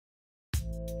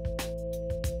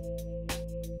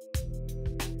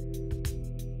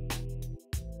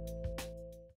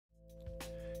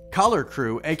Collar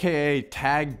Crew, aka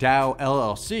Tag DAO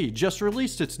LLC, just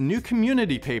released its new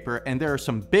community paper, and there are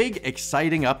some big,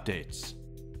 exciting updates.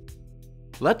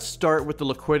 Let's start with the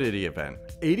liquidity event.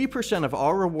 80% of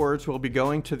all rewards will be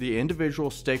going to the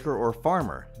individual staker or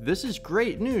farmer. This is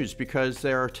great news because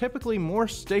there are typically more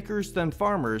stakers than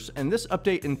farmers, and this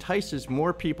update entices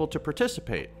more people to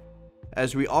participate.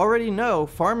 As we already know,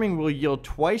 farming will yield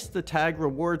twice the tag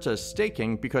rewards as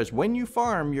staking because when you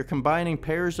farm, you're combining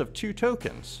pairs of 2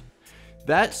 tokens.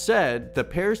 That said, the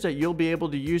pairs that you'll be able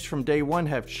to use from day one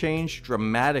have changed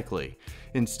dramatically.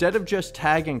 Instead of just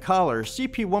tag and collar,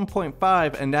 CP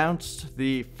 1.5 announced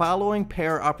the following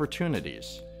pair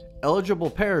opportunities. Eligible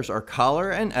pairs are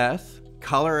collar and eth,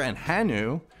 collar and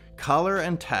hanu, collar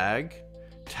and tag,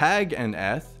 tag and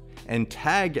eth, and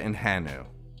tag and hanu.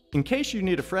 In case you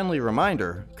need a friendly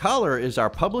reminder, collar is our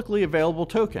publicly available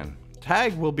token.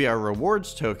 Tag will be our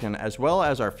rewards token as well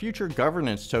as our future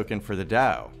governance token for the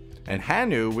DAO. And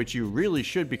Hanu, which you really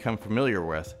should become familiar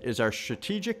with, is our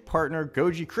strategic partner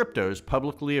Goji Crypto's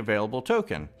publicly available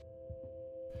token.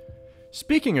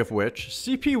 Speaking of which,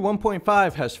 CP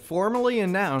 1.5 has formally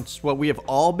announced what we have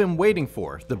all been waiting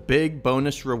for, the big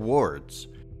bonus rewards.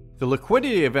 The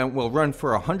liquidity event will run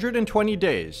for 120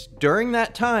 days. During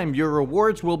that time, your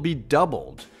rewards will be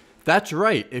doubled. That's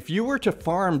right, if you were to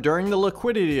farm during the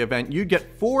liquidity event, you'd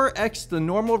get 4x the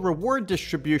normal reward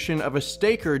distribution of a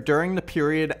staker during the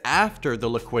period after the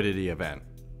liquidity event.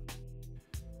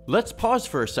 Let's pause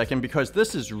for a second because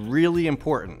this is really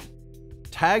important.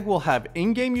 Tag will have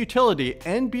in-game utility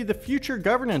and be the future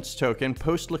governance token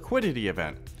post-liquidity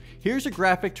event. Here's a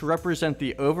graphic to represent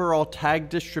the overall tag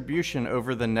distribution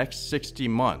over the next 60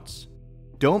 months.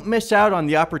 Don't miss out on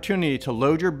the opportunity to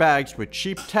load your bags with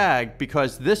cheap tag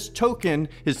because this token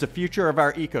is the future of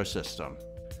our ecosystem.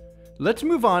 Let's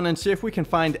move on and see if we can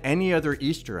find any other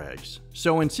Easter eggs.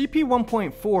 So in CP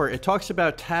 1.4, it talks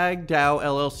about Tag DAO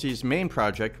LLC's main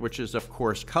project, which is of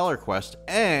course CollarQuest,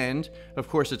 and of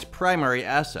course its primary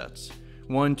assets.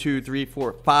 1, 2, 3,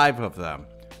 4, 5 of them.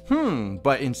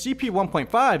 But in CP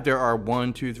 1.5, there are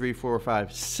 1, 2, 3, 4,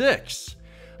 5, 6.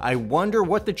 I wonder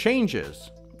what the change is.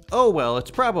 Oh well,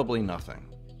 it's probably nothing.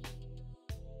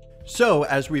 So,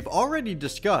 as we've already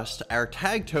discussed, our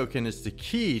tag token is the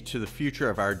key to the future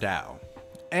of our DAO.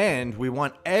 And we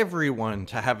want everyone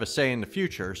to have a say in the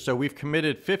future, so we've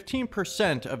committed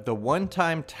 15% of the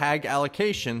one-time tag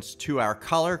allocations to our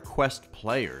CollarQuest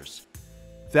players.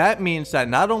 That means that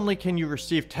not only can you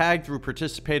receive tag through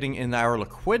participating in our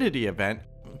liquidity event,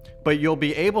 but you'll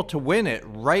be able to win it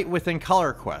right within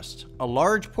CollarQuest. A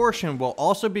large portion will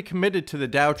also be committed to the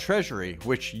DAO treasury,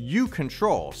 which you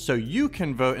control, so you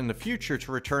can vote in the future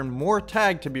to return more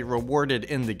tag to be rewarded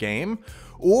in the game,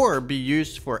 or be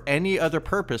used for any other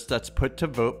purpose that's put to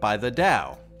vote by the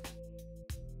DAO.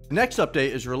 The next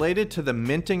update is related to the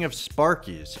minting of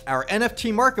Sparkies. Our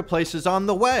NFT marketplace is on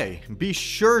the way. Be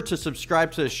sure to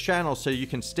subscribe to this channel so you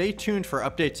can stay tuned for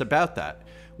updates about that.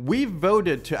 We've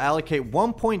voted to allocate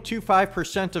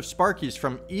 1.25% of Sparkies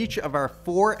from each of our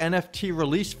 4 NFT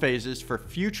release phases for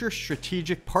future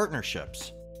strategic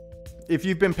partnerships. If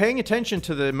you've been paying attention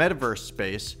to the Metaverse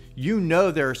space, you know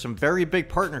there are some very big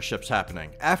partnerships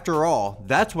happening. After all,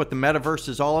 that's what the Metaverse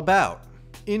is all about.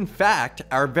 In fact,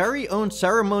 our very own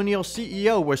ceremonial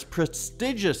CEO was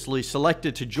prestigiously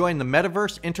selected to join the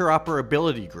Metaverse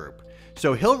Interoperability Group,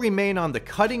 so he'll remain on the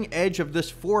cutting edge of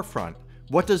this forefront.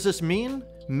 What does this mean?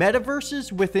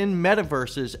 Metaverses within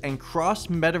metaverses and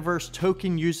cross-metaverse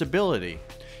token usability.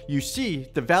 You see,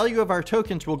 the value of our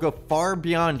tokens will go far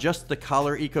beyond just the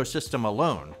Collar ecosystem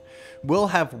alone. We'll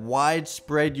have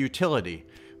widespread utility.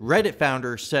 Reddit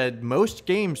founder said most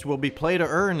games will be play to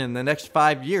earn in the next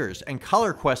 5 years, and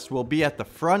CollarQuest will be at the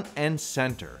front and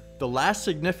center. The last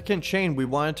significant chain we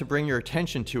wanted to bring your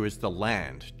attention to is the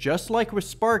land. Just like with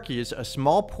Sparkies, a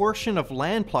small portion of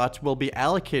land plots will be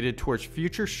allocated towards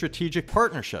future strategic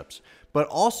partnerships, but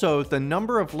also the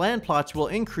number of land plots will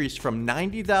increase from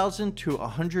 90,000 to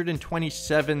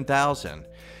 127,000.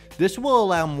 This will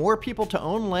allow more people to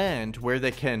own land where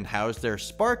they can house their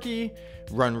Sparky,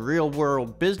 run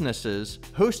real-world businesses,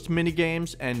 host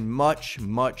minigames, and much,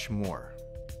 much more.